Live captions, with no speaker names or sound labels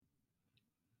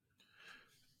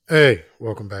Hey,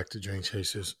 welcome back to Dream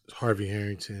Chasers. It's Harvey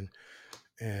Harrington,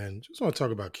 and just want to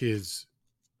talk about kids,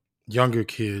 younger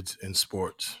kids in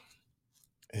sports.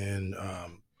 And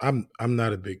I'm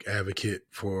not a big advocate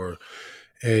for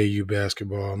AAU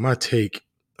basketball. My take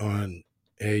on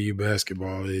AAU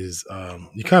basketball is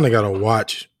you kind of got to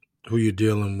watch who you're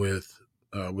dealing with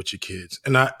your kids.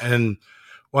 And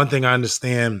one thing I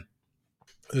understand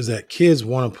is that kids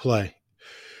want to play.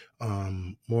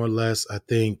 More or less, I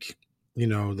think,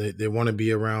 they want to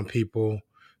be around people.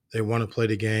 They want to play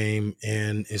the game,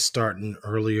 and it's starting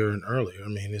earlier and earlier. I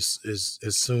mean, it's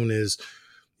as soon as,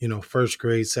 first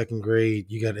grade, second grade,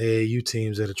 you got AAU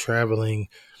teams that are traveling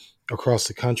across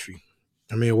the country.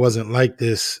 I mean, it wasn't like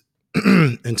this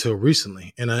until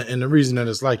recently. And the reason that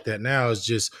it's like that now is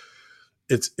just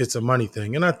it's a money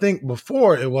thing. And I think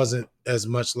before it wasn't as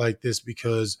much like this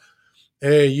because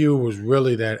AAU was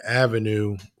really that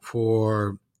avenue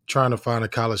for trying to find a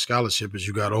college scholarship as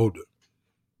you got older.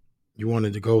 You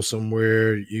wanted to go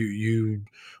somewhere. You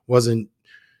wasn't,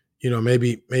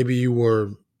 maybe you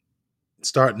were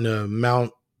starting to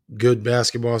mount good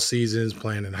basketball seasons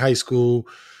playing in high school.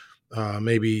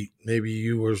 Maybe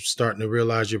you were starting to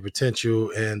realize your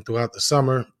potential, and throughout the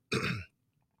summer,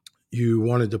 you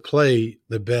wanted to play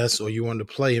the best, or you wanted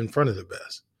to play in front of the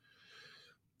best.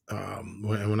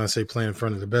 When I say play in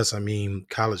front of the best, I mean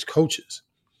college coaches.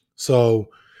 So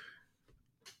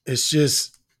it's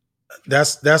just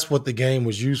that's what the game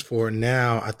was used for.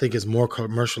 Now I think it's more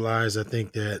commercialized. I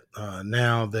think that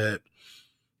now that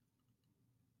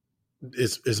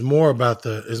it's more about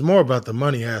the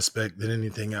money aspect than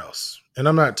anything else. And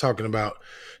I'm not talking about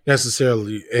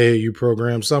necessarily AAU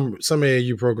programs. Some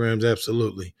AAU programs,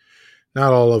 absolutely.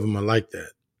 Not all of them are like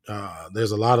that.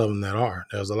 There's a lot of them that are.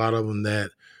 There's a lot of them that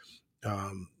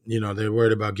they're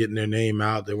worried about getting their name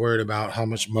out. They're worried about how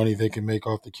much money they can make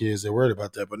off the kids. They're worried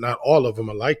about that. But not all of them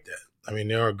are like that. I mean,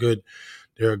 there are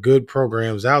good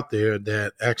programs out there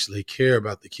that actually care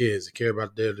about the kids. They care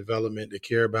about their development. They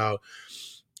care about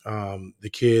the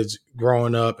kids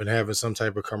growing up and having some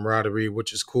type of camaraderie,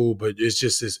 which is cool. But it's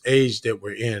just this age that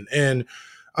we're in, and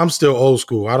I'm still old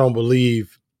school. I don't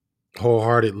believe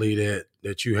wholeheartedly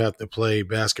that you have to play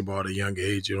basketball at a young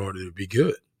age in order to be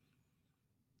good.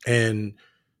 And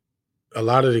a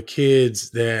lot of the kids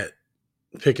that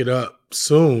pick it up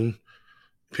soon,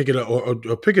 pick it up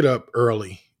or pick it up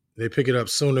early. They pick it up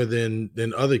sooner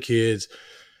than other kids.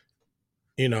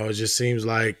 It just seems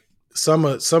like some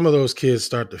of those kids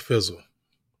start to fizzle,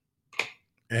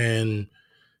 and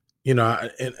and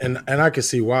I can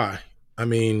see why. I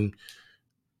mean,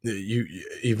 you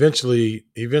eventually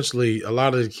a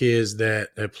lot of the kids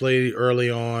that played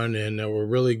early on and that were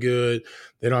really good,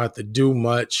 they don't have to do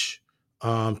much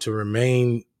to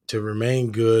remain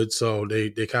good. So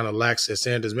they kind of lax their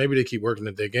standards. Maybe they keep working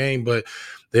at their game, but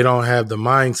they don't have the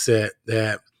mindset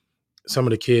that some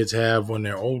of the kids have when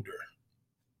they're older.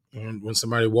 And when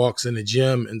somebody walks in the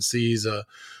gym and sees a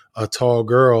tall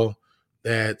girl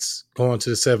that's going to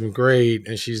the seventh grade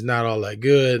and she's not all that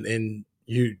good, and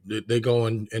they go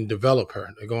and develop her,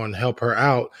 they go and help her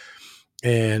out,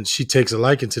 and she takes a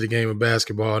liking to the game of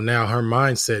basketball. Now her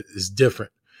mindset is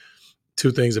different.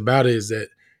 Two things about it is that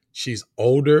she's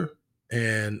older,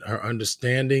 and her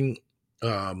understanding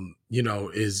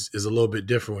is a little bit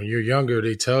different. When you're younger,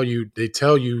 they tell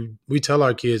you we tell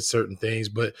our kids certain things,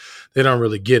 but they don't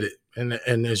really get it. And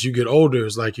as you get older,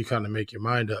 it's like you kind of make your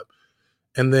mind up.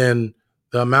 And then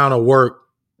the amount of work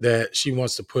that she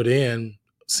wants to put in,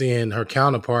 seeing her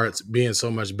counterparts being so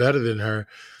much better than her,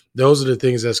 those are the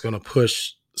things that's going to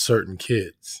push certain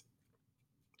kids.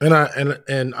 And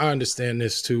I understand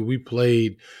this too. We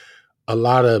played a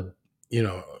lot of, you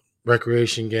know,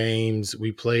 recreation games.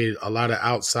 We played a lot of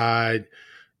outside.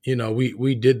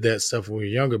 We did that stuff when we were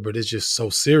younger, but it's just so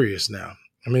serious now.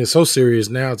 I mean, it's so serious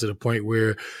now to the point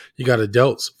where you got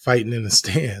adults fighting in the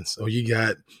stands, or you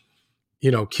got,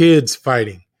 kids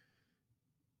fighting,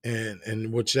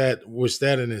 and which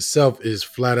that in itself is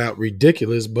flat out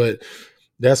ridiculous, but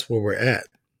that's where we're at.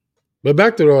 But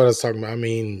back to what I was talking about. I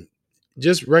mean,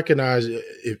 just recognize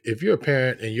if you're a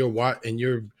parent and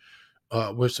you're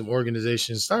with some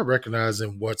organizations, start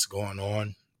recognizing what's going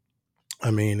on. I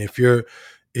mean, if your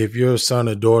son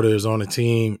or daughter is on a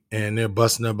team and they're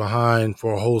busting up behind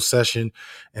for a whole session,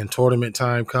 and tournament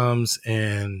time comes,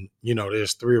 and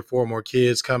there's three or four more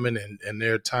kids coming, and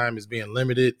their time is being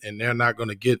limited, and they're not going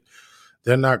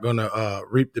to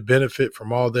reap the benefit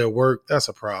from all their work, that's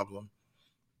a problem.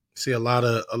 See a lot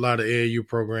of AAU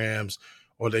programs,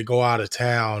 or they go out of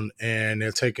town and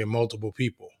they're taking multiple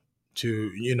people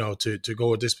to go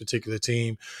with this particular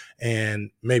team, and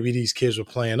maybe these kids were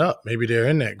playing up, maybe they're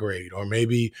in that grade, or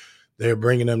maybe they're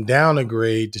bringing them down a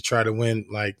grade to try to win.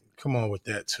 Like, come on with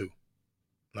that too.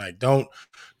 Like, don't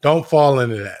fall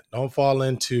into that. Don't fall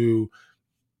into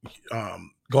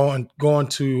going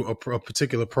to a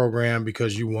particular program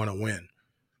because you want to win.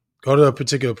 Go to a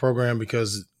particular program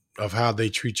because of how they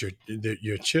treat your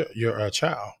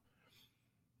child.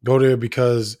 Go there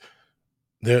because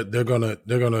they're gonna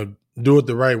do it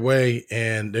the right way,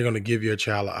 and they're gonna give your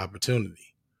child an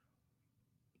opportunity.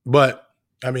 But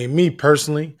I mean, me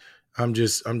personally, I'm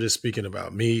just speaking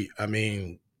about me. I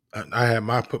mean,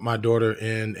 I put my daughter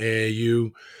in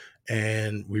AAU,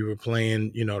 and we were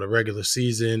playing, the regular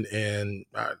season, and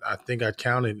I think I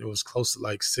counted it was close to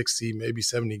like 60, maybe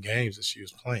 70 games that she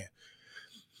was playing.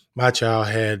 My child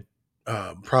had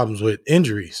problems with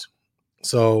injuries,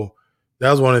 so that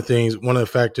was one of the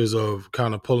factors of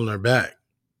kind of pulling her back.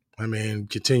 I mean,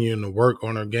 continuing to work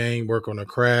on her game, work on her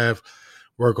craft,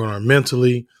 work on her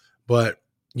mentally, but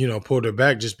pulled her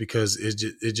back just because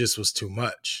it just was too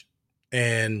much.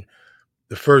 And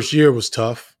the first year was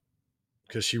tough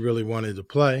because she really wanted to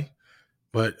play,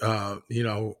 but COVID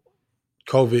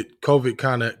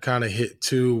kind of hit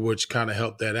too, which kind of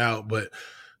helped that out. But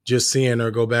just seeing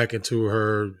her go back into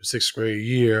her sixth grade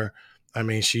year, I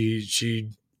mean,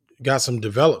 she got some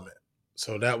development.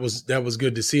 So that was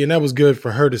good to see, and that was good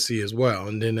for her to see as well.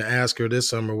 And then to ask her this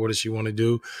summer, what does she want to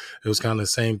do? It was kind of the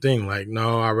same thing. Like,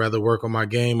 no, I'd rather work on my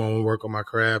game, I want to work on my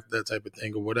craft, that type of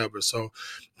thing, or whatever. So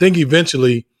I think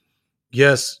eventually,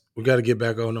 yes, we got to get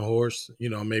back on the horse.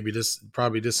 Maybe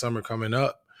probably this summer coming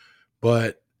up,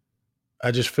 but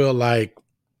I just feel like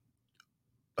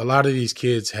a lot of these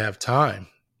kids have time.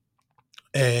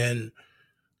 And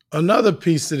another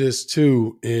piece of this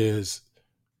too is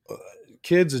uh,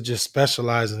 kids are just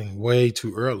specializing way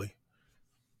too early.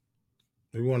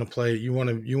 You want to play, you want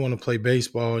to play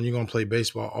baseball, and you're going to play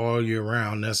baseball all year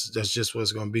round. That's just what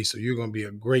it's going to be. So you're going to be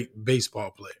a great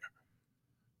baseball player.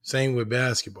 Same with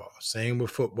basketball, same with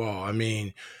football. I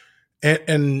mean,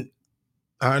 and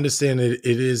I understand that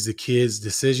it is the kid's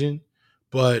decision,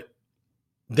 but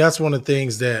that's one of the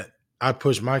things that I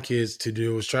push my kids to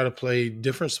do is try to play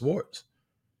different sports.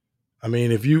 I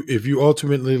mean, if you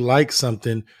ultimately like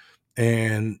something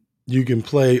and you can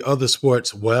play other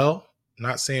sports well,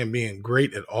 not saying being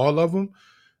great at all of them,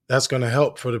 that's going to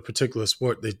help for the particular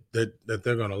sport that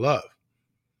they're going to love.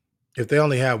 If they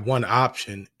only have one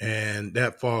option and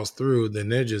that falls through, then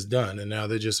they're just done. And now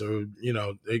they're just,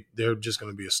 they're just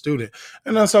going to be a student.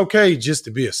 And that's okay just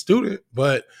to be a student.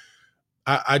 But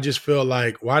I just feel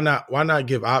like why not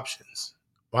give options?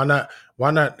 Why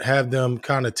not have them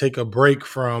kind of take a break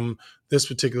from this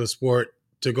particular sport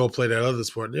to go play that other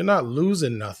sport? They're not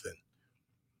losing nothing.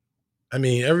 I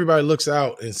mean, everybody looks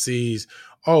out and sees,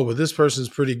 oh, but this person's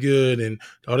pretty good, and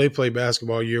oh, they play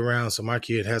basketball year round, so my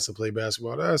kid has to play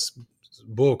basketball. That's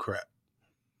bull crap.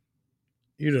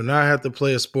 You do not have to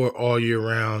play a sport all year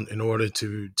round in order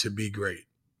to be great.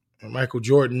 And Michael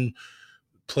Jordan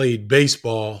played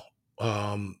baseball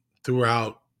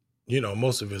throughout,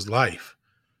 most of his life,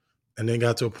 and then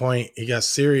got to a point he got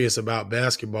serious about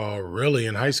basketball really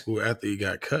in high school after he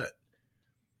got cut.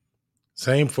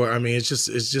 Same for, I mean, it's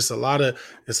just a lot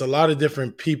of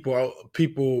different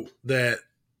people that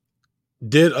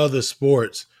did other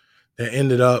sports that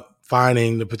ended up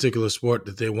finding the particular sport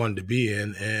that they wanted to be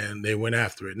in, and they went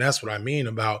after it. And that's what I mean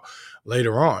about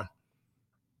later on.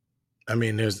 I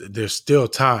mean, there's still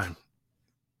time.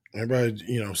 Everybody,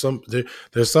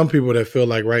 there's some people that feel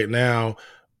like right now,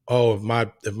 oh,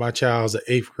 if my child's an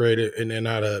eighth grader and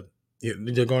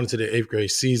they're going into the eighth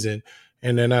grade season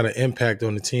and they're not an impact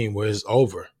on the team, where it's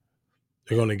over.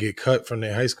 They're going to get cut from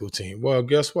their high school team. Well,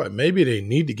 guess what? Maybe they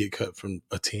need to get cut from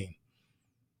a team.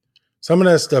 Some of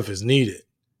that stuff is needed.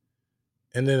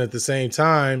 And then at the same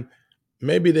time,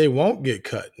 maybe they won't get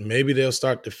cut. Maybe they'll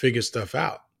start to figure stuff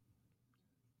out.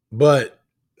 But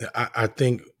I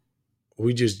think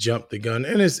we just jumped the gun.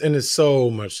 And it's so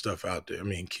much stuff out there. I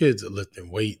mean, kids are lifting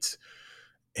weights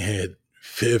in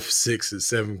fifth, sixth, and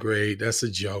seventh grade. That's a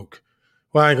joke.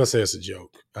 Well, I ain't gonna say it's a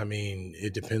joke. I mean,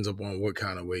 it depends upon what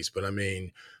kind of weights. But I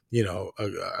mean,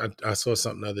 I saw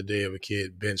something the other day of a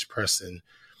kid bench pressing,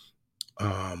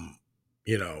 um,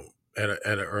 at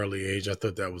an early age. I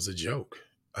thought that was a joke.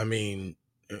 I mean,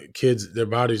 kids, their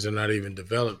bodies are not even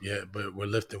developed yet, but we're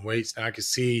lifting weights. Now I can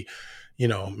see,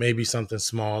 maybe something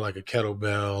small like a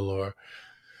kettlebell or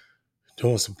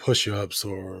doing some push-ups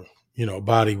or,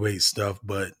 body weight stuff,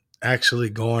 but actually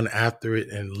going after it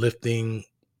and lifting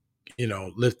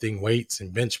weights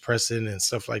and bench pressing and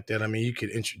stuff like that. I mean, you could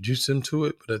introduce them to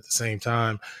it, but at the same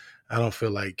time, I don't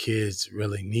feel like kids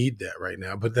really need that right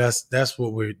now. But that's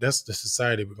the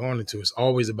society we're going into. It's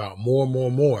always about more,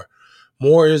 more, more,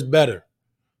 More is better.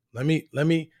 Let me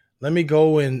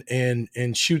go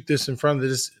and shoot this in front of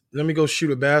this. Let me go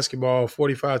shoot a basketball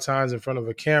 45 times in front of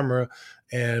a camera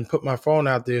and put my phone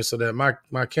out there so that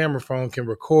my camera phone can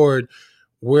record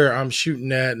where I'm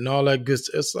shooting at and all that good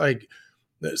stuff. It's like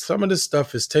some of this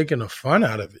stuff is taking the fun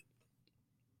out of it.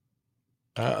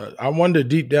 I wonder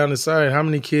deep down inside how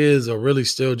many kids are really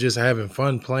still just having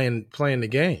fun playing the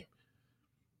game,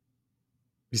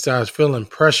 besides feeling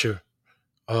pressure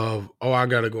of, oh, I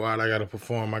got to go out, I got to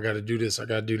perform, I got to do this, I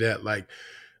got to do that. Like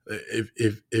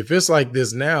if it's like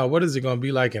this now, what is it going to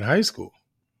be like in high school?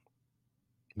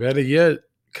 Better yet,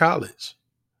 college,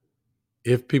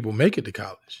 if people make it to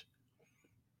college.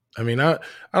 I mean, I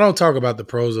don't talk about the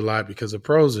pros a lot because the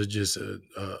pros are just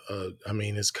I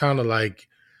mean, it's kind of like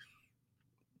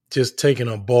just taking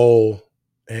a bowl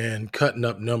and cutting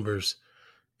up numbers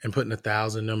and putting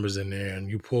 1,000 numbers in there, and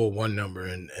you pull one number,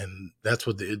 and that's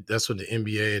what the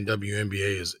NBA and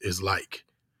WNBA is like.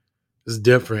 It's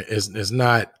different. It's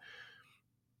not.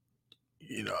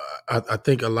 You know, I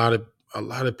think a lot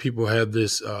of people have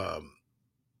this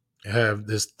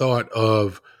thought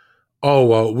of, oh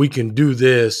well, we can do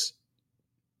this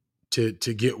to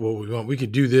get what we want. We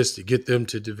could do this to get them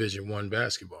to Division I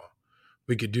basketball.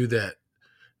 We could do that.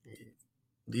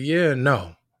 Yeah,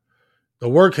 no. The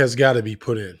work has got to be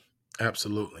put in.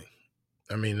 Absolutely.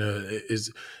 I mean,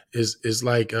 is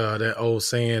like that old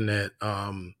saying that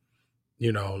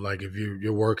like if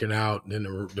you're working out, then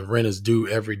the rent is due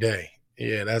every day.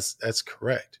 Yeah, that's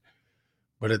correct.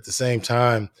 But at the same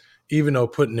time, even though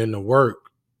putting in the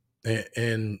work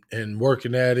and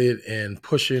working at it and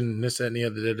pushing this, that, and the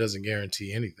other, that doesn't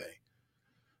guarantee anything.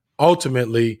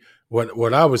 Ultimately,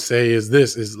 what I would say is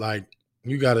this is like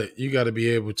you gotta be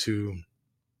able to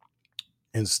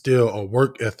instill a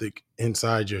work ethic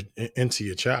into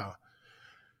your child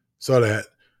so that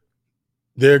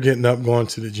they're getting up, going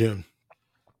to the gym.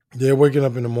 They're waking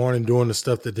up in the morning doing the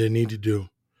stuff that they need to do.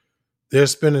 They're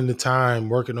spending the time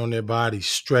working on their body,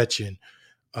 stretching,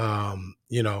 um,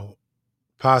 you know,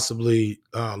 possibly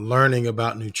learning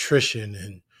about nutrition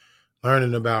and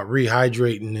learning about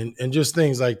rehydrating and just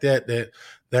things like that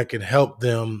can help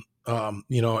them,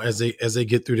 as they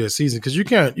get through their season. Because you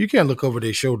can't look over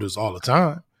their shoulders all the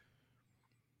time.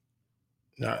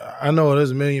 I know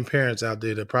there's a million parents out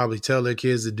there that probably tell their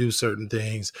kids to do certain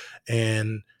things,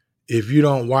 and if you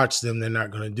don't watch them, they're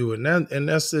not going to do it. And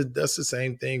that's the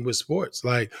same thing with sports.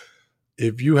 Like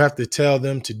if you have to tell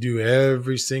them to do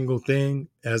every single thing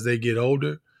as they get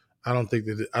older, I don't think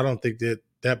that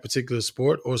that particular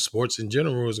sport or sports in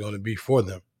general is going to be for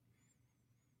them.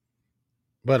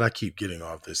 But I keep getting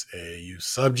off this AAU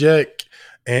subject,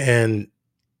 and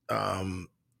um,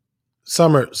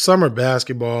 summer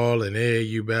basketball and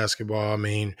AAU basketball. I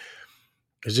mean,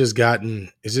 it's just gotten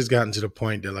to the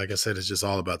point that, like I said, it's just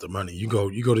all about the money. You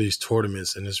go to these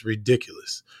tournaments and it's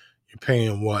ridiculous. You're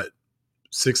paying what,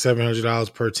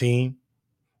 $600-700 per team,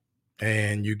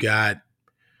 and you got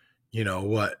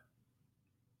what,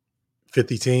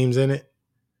 50 teams in it.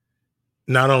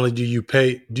 Not only do you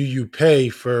pay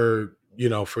for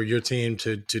for your team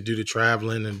to do the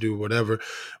traveling and do whatever.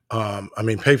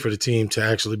 Pay for the team to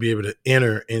actually be able to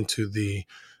enter into the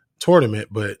tournament,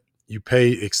 but you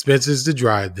pay expenses to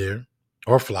drive there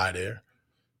or fly there.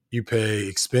 You pay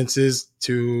expenses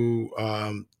to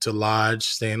lodge,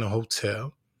 stay in a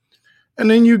hotel, and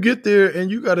then you get there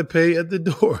and you got to pay at the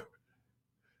door.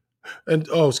 And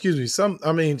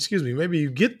maybe you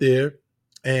get there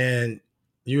and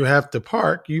you have to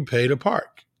park. You pay to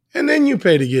park, and then you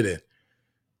pay to get in.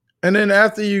 And then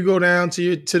after you go down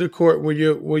to the court where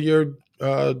your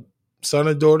son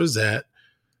or daughter's at,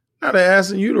 now they're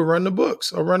asking you to run the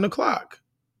books or run the clock.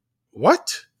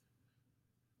 What?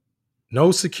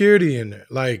 No security in there.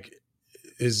 Like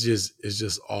it's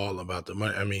just all about the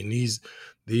money. I mean, these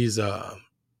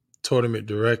tournament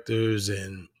directors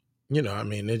and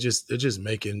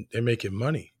they're making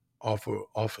money off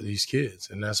of these kids,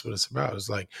 and that's what it's about. It's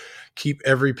like keep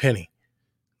every penny.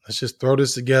 Let's just throw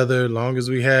this together. As long as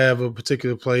we have a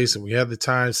particular place and we have the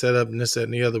time set up and this, that,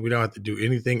 and the other, we don't have to do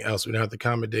anything else. We don't have to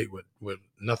accommodate with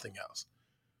nothing else.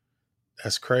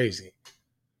 That's crazy.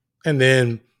 And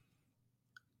then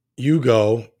you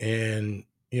go and,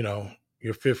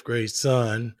 your fifth grade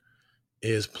son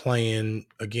is playing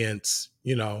against,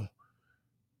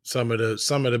 some of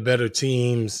the better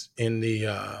teams in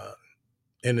the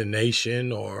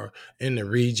nation or in the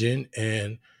region.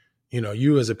 And,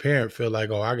 you as a parent feel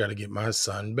like, oh, I got to get my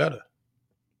son better.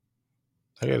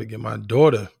 I got to get my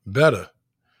daughter better.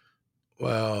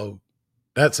 Well,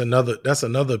 that's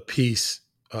another piece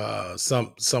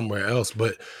somewhere else.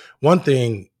 But one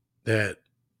thing that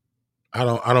I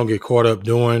don't get caught up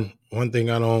doing. One thing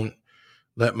I don't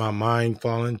let my mind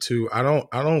fall into, I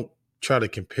don't try to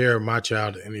compare my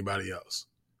child to anybody else.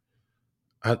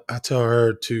 I tell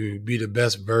her to be the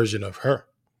best version of her.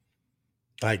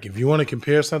 Like if you want to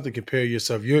compare something, compare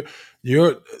yourself. You're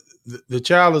the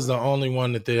child is the only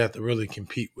one that they have to really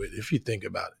compete with if you think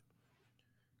about it.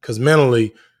 Because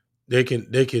mentally, they can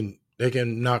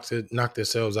knock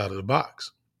themselves out of the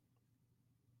box.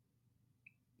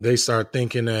 They start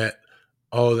thinking that,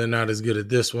 oh, they're not as good at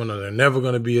this one, or they're never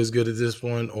going to be as good at this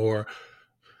one, or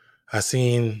I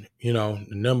seen, the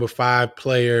number 5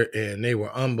 player and they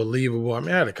were unbelievable. I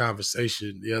mean, I had a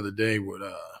conversation the other day with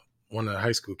one of the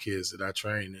high school kids that I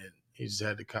trained, and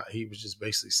he was just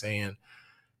basically saying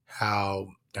how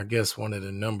I guess one of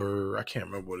the I can't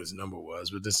remember what his number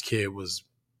was, but this kid was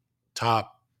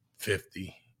top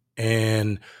 50.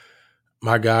 And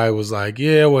my guy was like,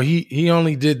 yeah, well, he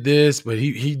only did this, but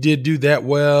he did do that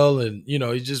well. And,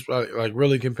 he's just like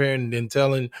really comparing and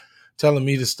telling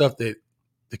me the stuff that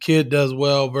the kid does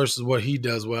well versus what he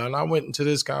does well. And I went into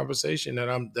this conversation that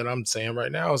I'm saying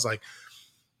right now. It's like,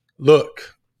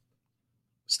 look,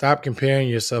 stop comparing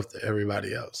yourself to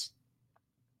everybody else.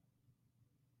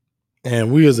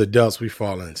 And we as adults, we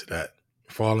fall into that.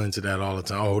 Fall into that all the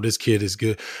time. Oh, this kid is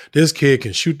good. This kid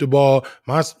can shoot the ball.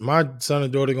 My son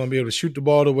and daughter are gonna be able to shoot the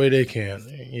ball the way they can.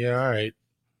 Yeah, all right.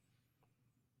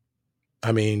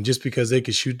 I mean, just because they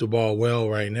can shoot the ball well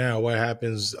right now, what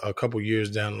happens a couple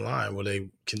years down the line? Will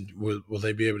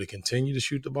they be able to continue to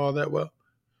shoot the ball that well?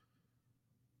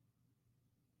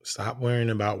 Stop worrying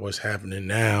about what's happening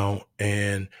now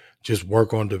and just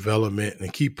work on development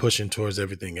and keep pushing towards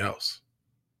everything else.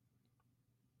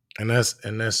 And that's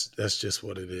just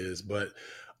what it is. But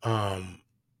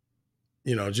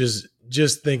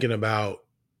just thinking about,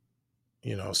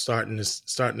 starting this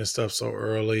stuff so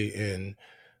early and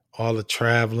all the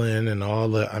traveling and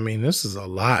I mean, this is a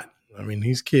lot. I mean,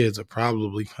 these kids are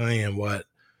probably playing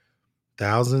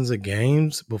thousands of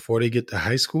games before they get to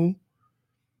high school.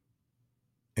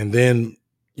 And then,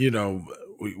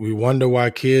 we wonder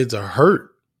why kids are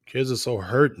hurt. Kids are so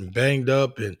hurt and banged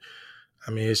up. And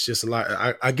I mean, it's just a lot.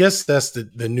 I guess that's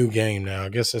the new game now. I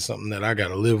guess that's something that I got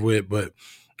to live with. But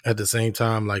at the same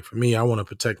time, like for me, I want to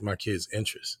protect my kids'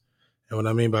 interests. And what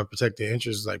I mean by protect their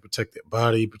interests is like protect their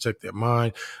body, protect their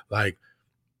mind, like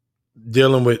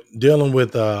dealing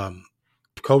with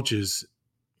coaches.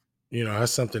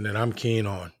 That's something that I'm keen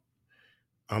on.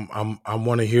 I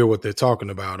want to hear what they're talking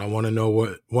about. I want to know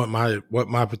what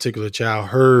my particular child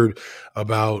heard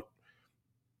about.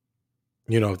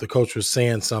 If the coach was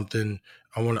saying something,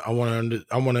 I want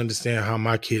to understand how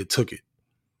my kid took it,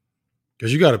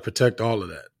 because you got to protect all of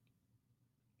that.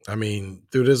 I mean,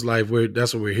 through this life,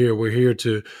 that's what we're here. We're here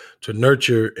to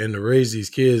nurture and to raise these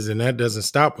kids, and that doesn't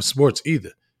stop with sports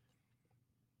either.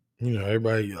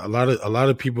 Everybody, a lot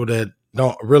of people that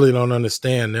don't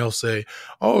understand, they'll say,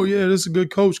 "Oh yeah, this is a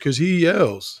good coach because he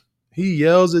yells. He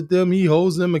yells at them. He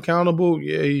holds them accountable.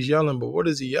 Yeah, he's yelling, but what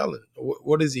is he yelling?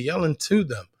 What is he yelling to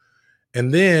them?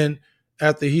 And then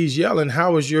after he's yelling,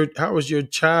 how is your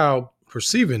child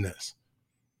perceiving this?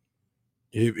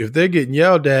 If they're getting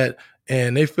yelled at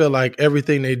and they feel like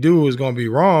everything they do is going to be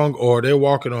wrong, or they're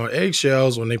walking on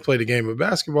eggshells when they play the game of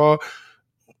basketball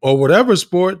or whatever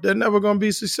sport, they're never going to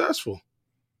be successful.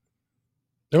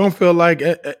 They're going to feel like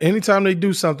anytime they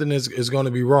do something is going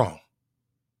to be wrong.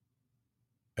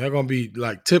 They're going to be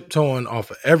like tiptoeing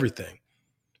off of everything.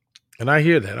 And I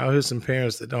hear that. I hear some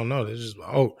parents that don't know. They're just,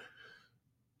 oh,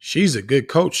 she's a good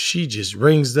coach. She just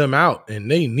rings them out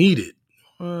and they need it.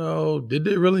 Well, did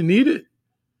they really need it?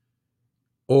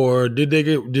 Or did they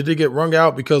get wrung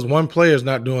out because one player is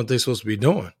not doing what they're supposed to be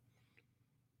doing?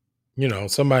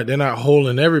 They're not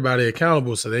holding everybody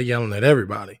accountable, so they're yelling at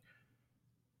everybody.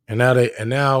 And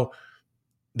now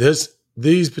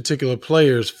these particular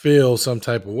players feel some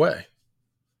type of way.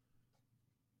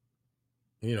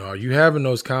 Are you having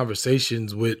those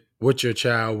conversations with your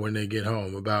child when they get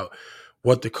home about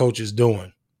what the coach is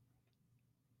doing,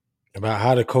 about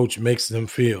how the coach makes them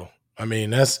feel? I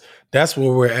mean, that's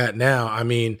where we're at now. I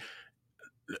mean,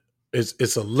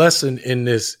 it's a lesson in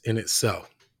this in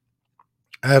itself.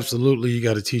 Absolutely, you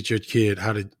got to teach your kid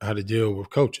how to deal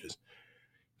with coaches,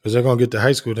 because they're going to get to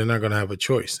high school, they're not going to have a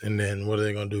choice. And then what are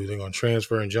they going to do? They're going to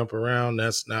transfer and jump around.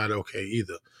 That's not okay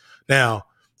either. Now,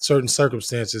 certain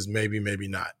circumstances, maybe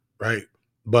not, right?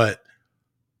 But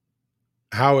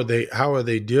how are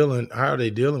they dealing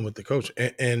with the coach?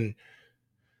 And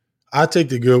I take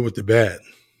the good with the bad.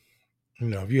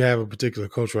 If you have a particular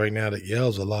coach right now that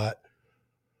yells a lot,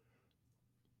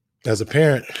 as a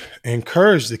parent,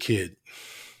 encourage the kid.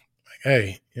 Like,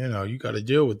 hey, you got to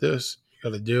deal with this. You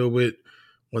got to deal with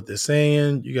what they're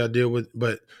saying. You got to deal with,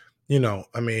 but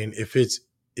I mean, if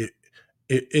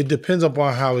it depends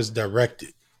upon how it's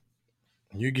directed.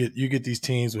 You get these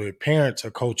teams where parents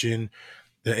are coaching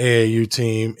the AAU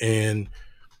team, and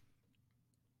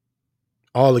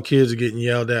all the kids are getting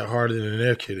yelled at harder than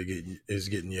their kid is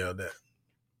getting yelled at.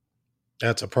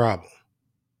 That's a problem.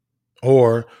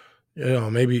 Or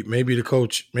maybe the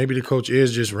coach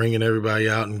is just ringing everybody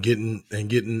out and getting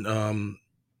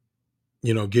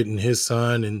getting his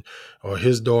son and or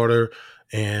his daughter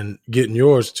and getting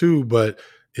yours too, but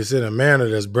it's in a manner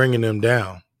that's bringing them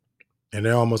down, and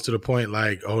they're almost to the point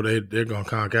like, oh, they're gonna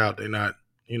conk out. They're not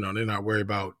worried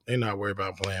about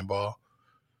playing ball.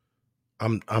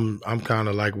 I'm kind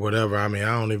of like whatever. I mean,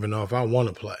 I don't even know if I want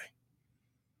to play.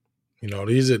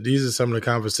 These are some of the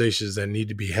conversations that need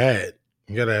to be had.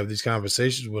 You got to have these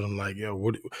conversations with them, like, yo,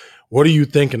 what are you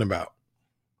thinking about?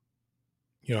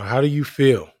 How do you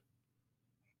feel?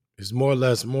 It's more or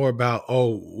less more about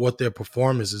what their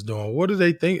performance is doing. What do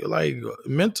they think? Like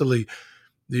mentally,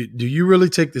 do you really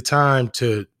take the time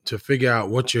to figure out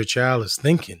what your child is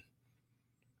thinking?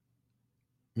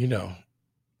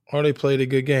 Or they played a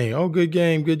good game. Oh, good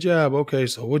game, good job. Okay,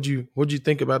 so what'd you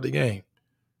think about the game?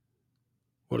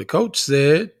 Well, the coach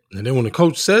said, and then when the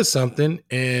coach says something,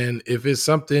 and if it's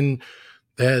something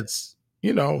that's,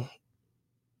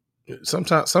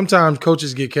 sometimes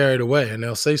coaches get carried away and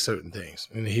they'll say certain things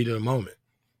in the heat of the moment,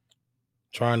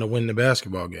 trying to win the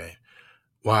basketball game,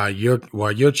 while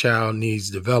your child needs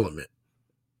development.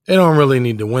 They don't really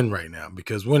need to win right now,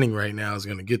 because winning right now is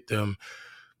going to get them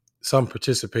some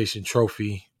participation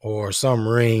trophy or some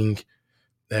ring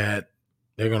that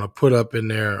they're going to put up in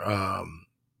their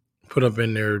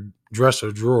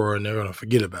dresser drawer, and they're going to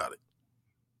forget about it.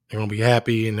 They're going to be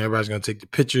happy, and everybody's going to take the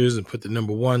pictures and put the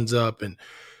number ones up.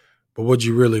 But would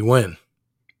you really win?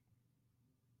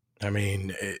 I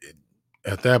mean,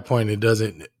 at that point, it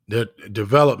doesn't.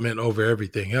 Development over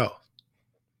everything else.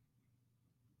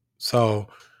 So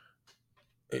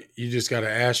you just got to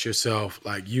ask yourself,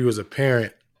 like, you as a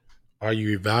parent, are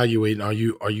you evaluating? Are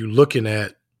you looking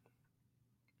at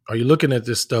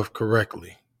this stuff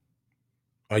correctly?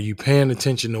 Are you paying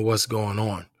attention to what's going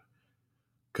on?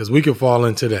 Because we could fall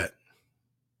into that.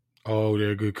 Oh,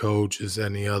 they're a good coach, this, that,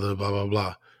 and the other, blah, blah,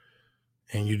 blah.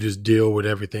 And you just deal with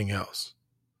everything else.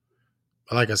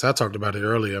 But like I said, I talked about it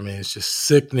earlier. I mean, it's just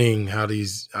sickening how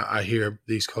I hear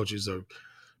these coaches are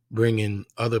bringing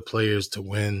other players to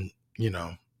win,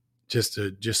 just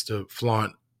to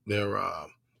flaunt their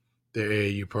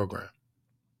AAU program.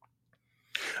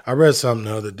 I read something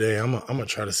the other day. I'm gonna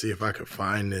try to see if I could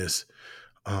find this.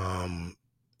 The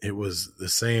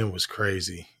saying was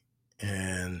crazy,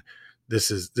 and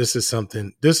this is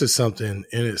something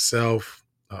in itself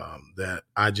that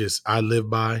I live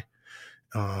by.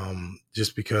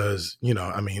 Just because,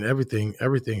 I mean,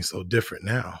 everything's so different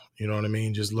now. You know what I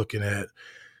mean? Just looking at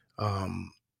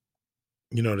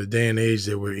the day and age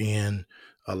that we're in,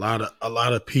 a lot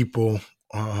of people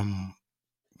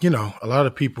a lot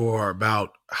of people are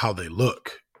about how they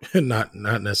look, not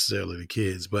necessarily the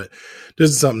kids, but this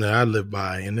is something that I live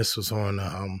by. And this was on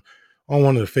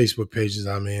one of the Facebook pages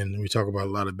I'm in. We talk about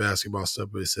a lot of basketball stuff,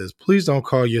 but it says, please don't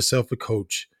call yourself a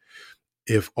coach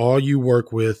if all you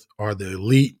work with are the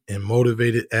elite and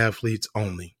motivated athletes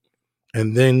only,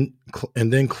 and then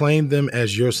claim them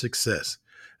as your success.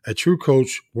 A true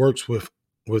coach works with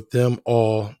them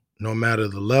all, no matter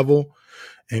the level,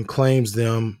 and claims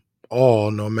them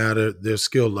all, no matter their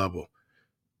skill level.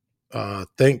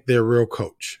 Thank their real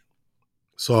coach.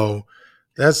 So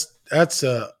that's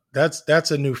a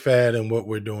new fad in what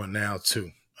we're doing now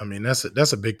too. I mean, that's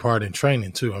a big part in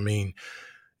training too. I mean,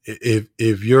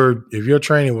 if you're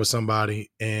training with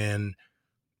somebody and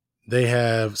they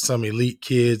have some elite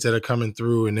kids that are coming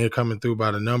through and they're coming through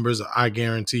by the numbers, I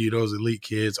guarantee you those elite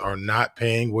kids are not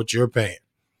paying what you're paying.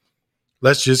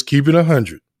 Let's just keep it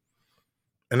 100.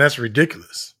 And that's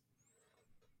ridiculous.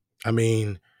 I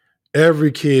mean,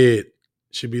 every kid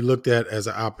should be looked at as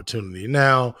an opportunity.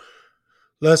 Now,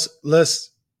 let's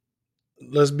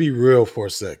be real for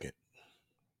a second.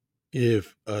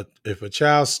 If a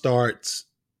child starts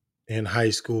in high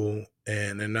school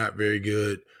and they're not very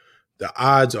good, the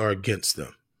odds are against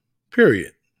them.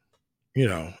 Period.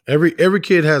 Every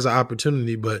kid has an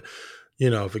opportunity, but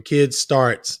if a kid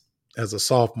starts as a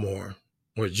sophomore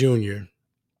or junior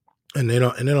and they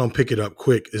don't pick it up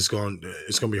quick, it's going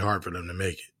to be hard for them to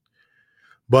make it.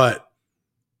 But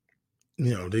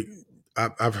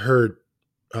I've heard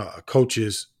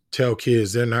coaches tell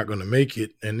kids they're not going to make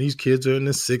it, and these kids are in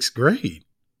the 6th grade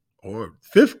or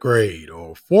 5th grade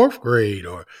or 4th grade,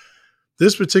 or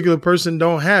this particular person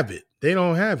don't have it. They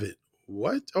don't have it.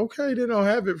 what? Okay, they don't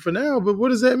have it for now, but what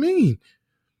does that mean?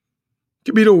 It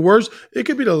could be the worst. It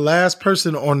could be the last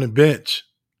person on the bench.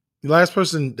 The last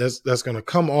person that's going to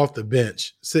come off the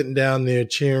bench, sitting down there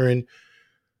cheering,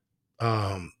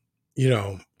 um,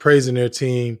 praising their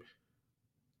team.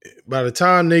 By the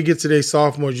time they get to their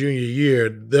sophomore, junior year,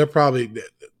 they're probably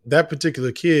that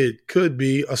particular kid could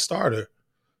be a starter,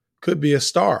 could be a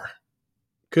star,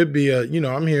 could be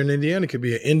I'm here in Indiana, could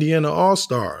be an Indiana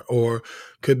All-Star, or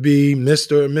could be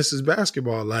Mr. or Mrs.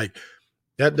 Basketball. Like,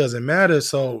 that doesn't matter.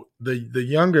 So the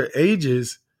younger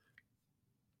ages,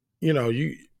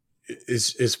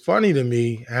 it's funny to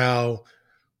me how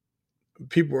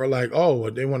people are like, oh,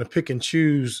 they want to pick and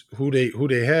choose who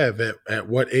they have at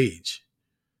what age.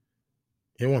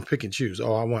 They want to pick and choose.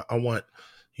 Oh, I want,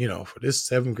 for this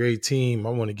 7th grade team,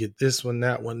 I want to get this one,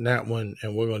 that one,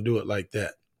 and we're going to do it like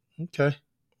that. Okay.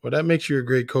 Well, that makes you a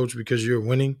great coach because you're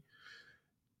winning.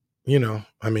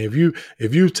 If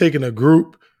you've taken a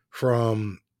group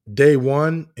from day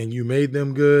one and you made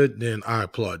them good, then I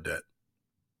applaud that.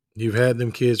 You've had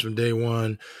them kids from day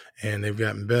one and they've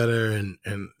gotten better, and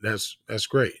that's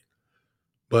great.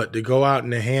 But to go out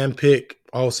and to handpick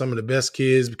some of the best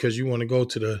kids because you want to go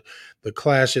to the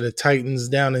Clash of the Titans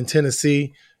down in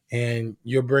Tennessee, and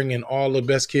you're bringing all the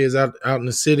best kids out in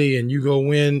the city, and you go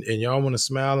win, and y'all want to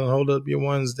smile and hold up your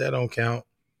ones, that don't count.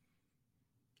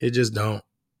 It just don't.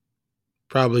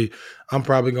 I'm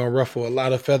probably going to ruffle a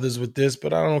lot of feathers with this,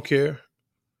 but I don't care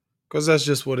because that's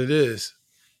just what it is.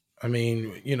 I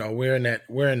mean, we're in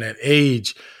that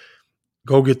age.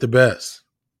 Go get the best.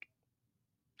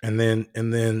 And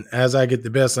then as I get the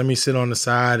best, let me sit on the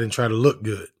side and try to look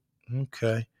good.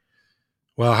 Okay.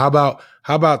 Well,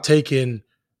 how about taking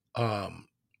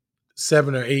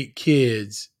 7 or 8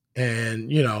 kids and,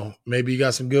 maybe you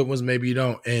got some good ones, maybe you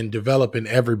don't, and developing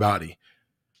everybody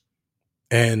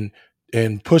and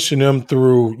pushing them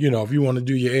through, if you want to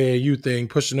do your AAU thing,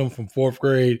 pushing them from 4th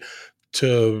grade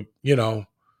to,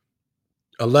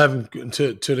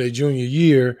 11th to their junior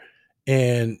year,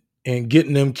 and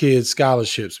getting them kids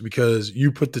scholarships because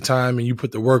you put the time and you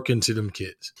put the work into them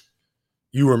kids.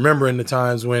 You remember in the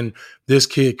times when this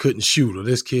kid couldn't shoot, or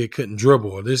this kid couldn't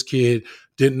dribble, or this kid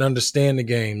didn't understand the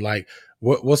game. Like,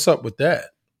 what's up with that?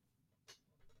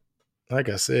 Like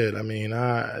I said, I mean,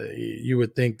 you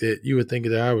would think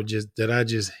that I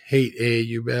just hate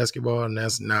AAU basketball, and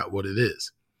that's not what it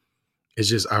is. It's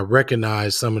just I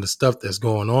recognize some of the stuff that's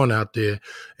going on out there,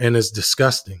 and it's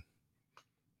disgusting.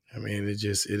 I mean, it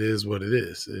is what it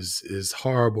is. It's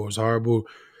horrible. It's horrible.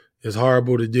 It's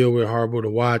horrible to deal with, horrible to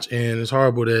watch, and it's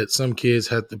horrible that some kids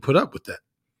have to put up with that.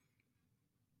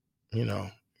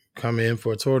 Come in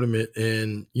for a tournament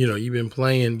and, you've been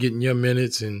playing, getting your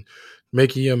minutes and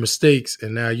making your mistakes,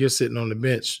 and now you're sitting on the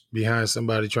bench behind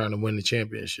somebody trying to win the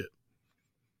championship.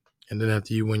 And then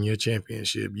after you win your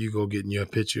championship, you go get in your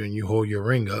picture and you hold your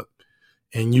ring up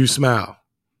and you smile.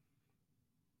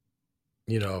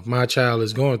 If my child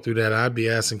is going through that, I'd be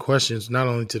asking questions not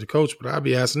only to the coach, but I'd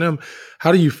be asking them,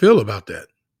 how do you feel about that?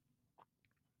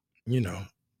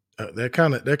 That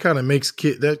kind of makes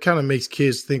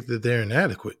kids think that they're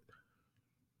inadequate.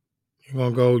 You're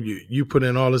gonna go, you put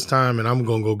in all this time, and I'm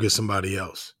gonna go get somebody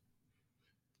else.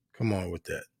 Come on with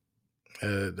that.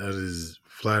 That is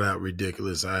flat out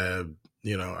ridiculous. I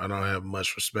don't have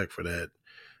much respect for that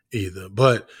either.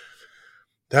 But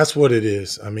that's what it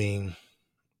is. I mean,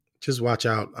 just watch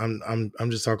out. I'm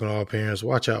just talking to all parents.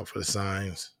 Watch out for the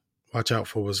signs. Watch out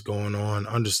for what's going on.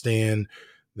 Understand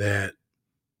that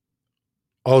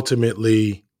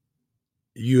ultimately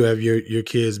you have your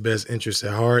kids' best interests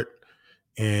at heart,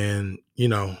 and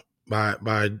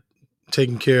by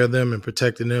taking care of them and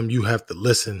protecting them, you have to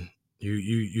listen.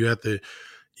 You have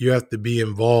to be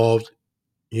involved.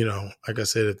 Like I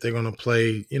said, if they're gonna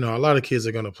play, a lot of kids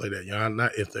are gonna play that young.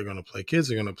 Not if they're gonna play,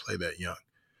 kids are gonna play that young.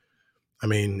 I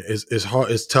mean, it's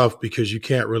hard. It's tough because you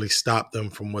can't really stop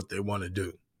them from what they want to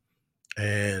do.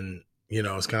 And,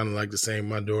 it's kind of like the same,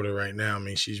 my daughter right now. I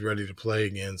mean, she's ready to play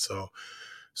again. So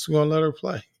just going to let her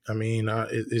play. I mean,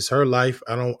 it's her life.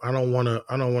 I don't want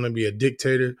to be a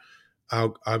dictator.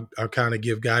 I'll kind of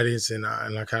give guidance, and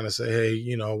I kind of say,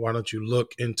 hey, why don't you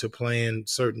look into playing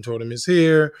certain tournaments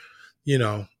here?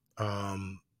 Maybe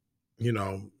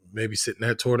sitting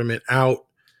that tournament out,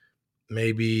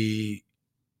 maybe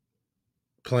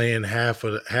playing half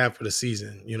of the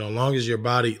season. Long as your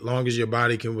body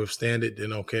can withstand it,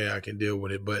 then okay, I can deal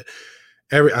with it. But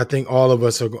I think all of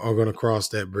us are going to cross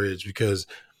that bridge because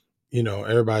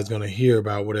everybody's going to hear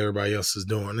about what everybody else is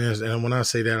doing. And when I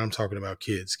say that, I'm talking about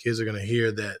kids. Kids are going to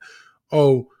hear that,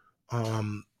 oh,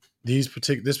 this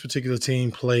particular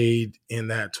team played in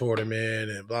that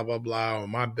tournament and blah blah blah, or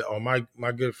my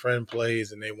good friend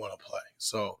plays and they want to play.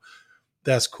 So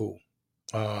that's cool.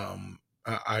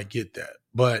 I get that,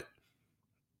 but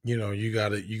you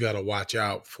gotta watch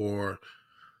out for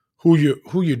who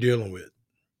you're dealing with.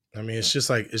 I mean, it's just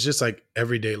like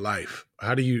everyday life.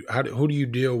 Who do you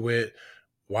deal with?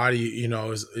 Why do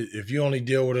if you only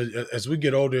deal with it as we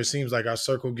get older, it seems like our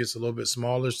circle gets a little bit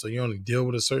smaller, so you only deal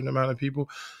with a certain amount of people.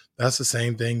 That's the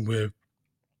same thing with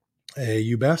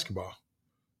AAU basketball.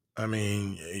 I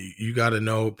mean, you got to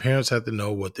know, parents have to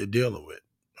know what they're dealing with.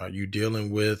 Are you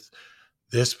dealing with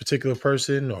this particular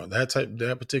person or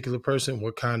that particular person?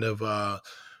 What kind of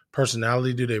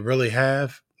personality do they really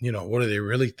have? What do they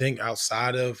really think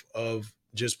outside of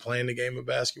just playing the game of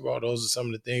basketball? Those are some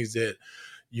of the things that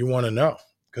you want to know,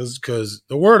 because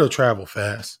the word will travel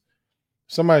fast.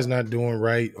 Somebody's not doing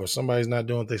right, or somebody's not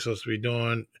doing what they're supposed to be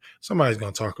doing. Somebody's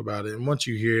going to talk about it, and once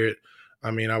you hear it, I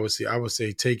mean, I would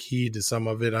say take heed to some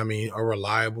of it. I mean, a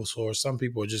reliable source. Some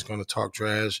people are just going to talk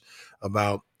trash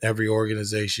about every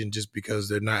organization just because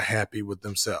they're not happy with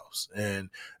themselves. And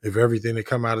if everything that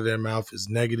come out of their mouth is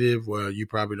negative, well, you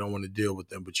probably don't want to deal with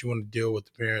them. But you want to deal with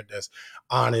the parent that's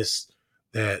honest,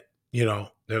 that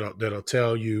that'll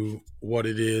tell you what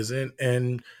it is,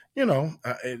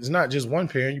 it's not just one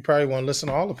parent. You probably want to listen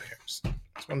to all the parents.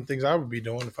 That's one of the things I would be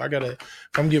doing if I'm getting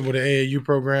with an AAU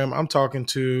program. I'm talking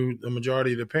to the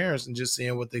majority of the parents and just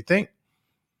seeing what they think.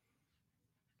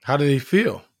 How do they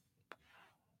feel?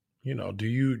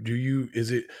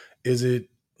 Is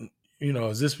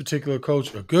this particular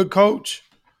coach a good coach?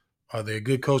 Are they a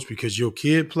good coach because your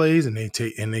kid plays and they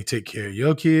take care of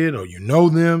your kid, or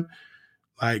them?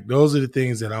 Like, those are the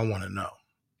things that I want to know.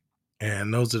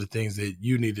 And those are the things that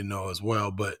you need to know as well.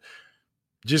 But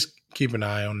just keep an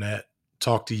eye on that.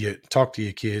 Talk to your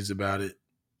kids about it.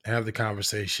 Have the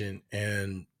conversation,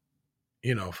 and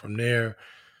from there,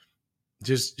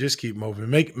 just keep moving.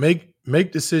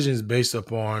 Make decisions based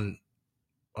upon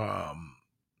um,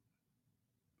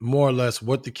 more or less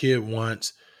what the kid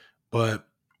wants, but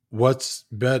what's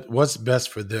best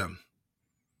for them.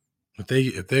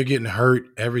 If they're getting hurt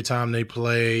every time they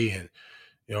play, and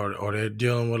or they're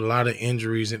dealing with a lot of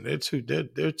injuries, and they're too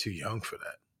young for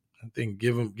that. I think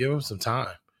give them some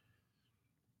time.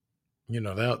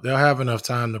 They'll have enough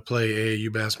time to play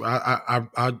AAU basketball.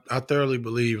 I thoroughly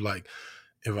believe, like,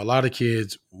 if a lot of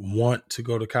kids want to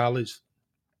go to college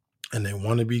and they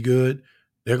want to be good,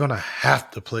 they're gonna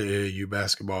have to play AAU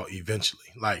basketball eventually.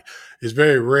 Like, it's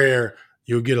very rare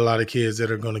you'll get a lot of kids that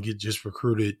are gonna get just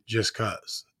recruited just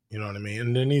cause. You know what I mean?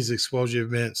 And then these exposure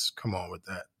events, come on with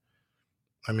that.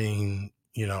 I mean,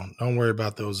 don't worry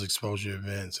about those exposure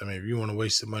events. I mean, if you want to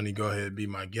waste the money, go ahead, be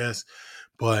my guest.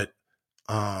 But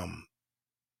um,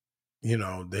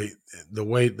 they the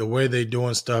way they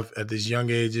doing stuff at these young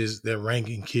ages, they're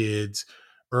ranking kids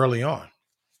early on.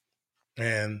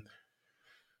 And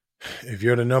if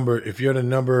you're the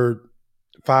number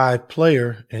 5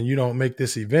 player and you don't make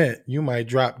this event, you might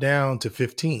drop down to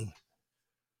 15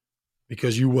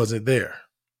 because you wasn't there.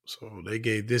 So they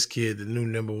gave this kid the new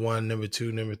number 1, number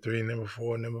 2, number 3, number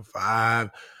 4, number 5,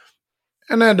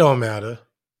 and that don't matter.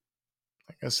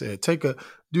 Like I said,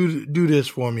 do this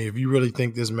for me if you really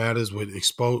think this matters with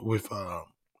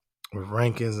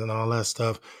rankings and all that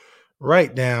stuff.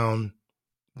 Write down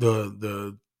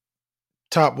the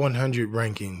top 100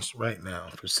 rankings right now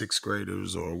for 6th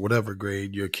graders, or whatever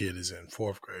grade your kid is in,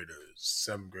 4th grader,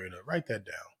 7th grader. Write that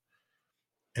down,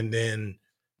 and then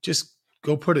just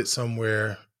go put it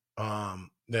somewhere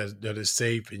that is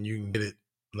safe and you can get it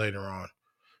later on.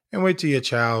 And wait till your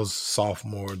child's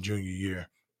sophomore, junior year,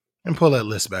 and pull that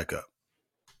list back up.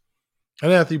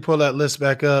 And after you pull that list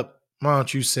back up, why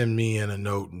don't you send me in a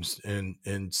note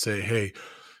and say, hey,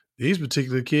 these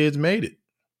particular kids made it.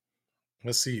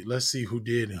 Let's see who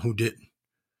did and who didn't.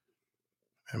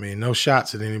 I mean, no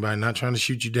shots at anybody. Not trying to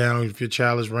shoot you down if your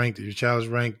child is ranked. If your child is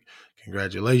ranked,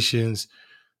 congratulations.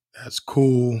 That's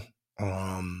cool.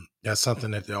 That's something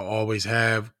that they'll always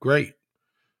have. Great.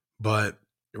 But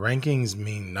rankings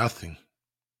mean nothing.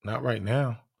 Not right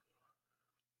now.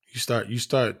 You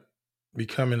start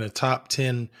becoming a top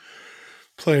 10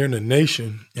 player in the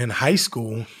nation in high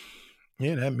school.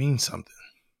 Yeah, that means something.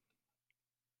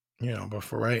 But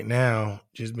for right now,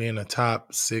 just being a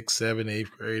top 6, 7, 8th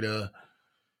grader,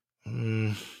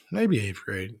 maybe 8th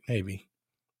grade, maybe.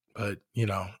 But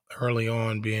early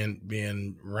on,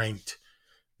 being ranked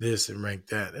this and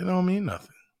ranked that, it don't mean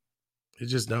nothing. It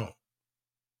just don't.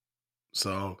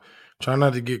 So try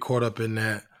not to get caught up in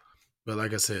that. But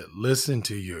like I said, listen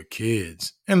to your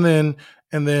kids, and then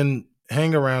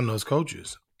hang around those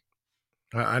coaches.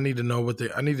 I need to know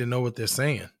I need to know what they're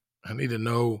saying. I need to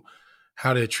know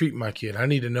how they treat my kid. I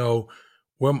need to know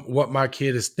what my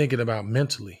kid is thinking about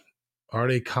mentally. Are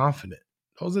they confident?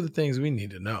 Those are the things we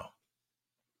need to know.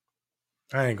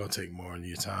 I ain't gonna take more of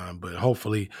your time, but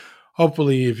hopefully,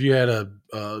 if you had a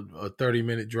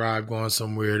 30-minute drive going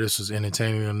somewhere, this was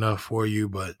entertaining enough for you.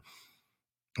 But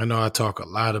I know I talk a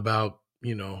lot about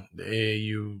the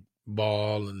AAU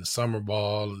ball and the summer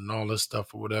ball and all this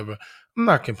stuff or whatever. I'm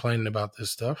not complaining about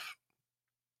this stuff.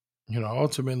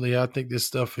 Ultimately, I think this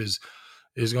stuff is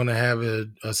going to have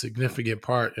a significant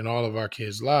part in all of our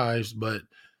kids' lives, but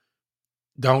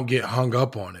don't get hung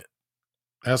up on it.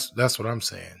 That's what I'm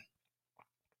saying.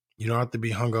 You don't have to be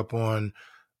hung up on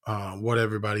what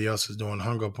everybody else is doing,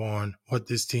 hung up on what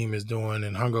this team is doing,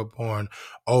 and hung up on,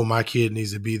 oh, my kid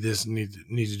needs to be this, needs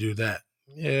to do that.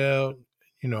 Yeah,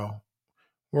 you know,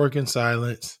 work in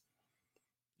silence,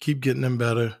 keep getting them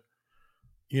better,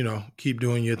 keep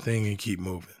doing your thing and keep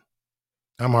moving.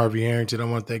 I'm Harvey Harrington. I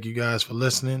want to thank you guys for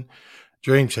listening.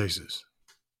 Dream Chasers.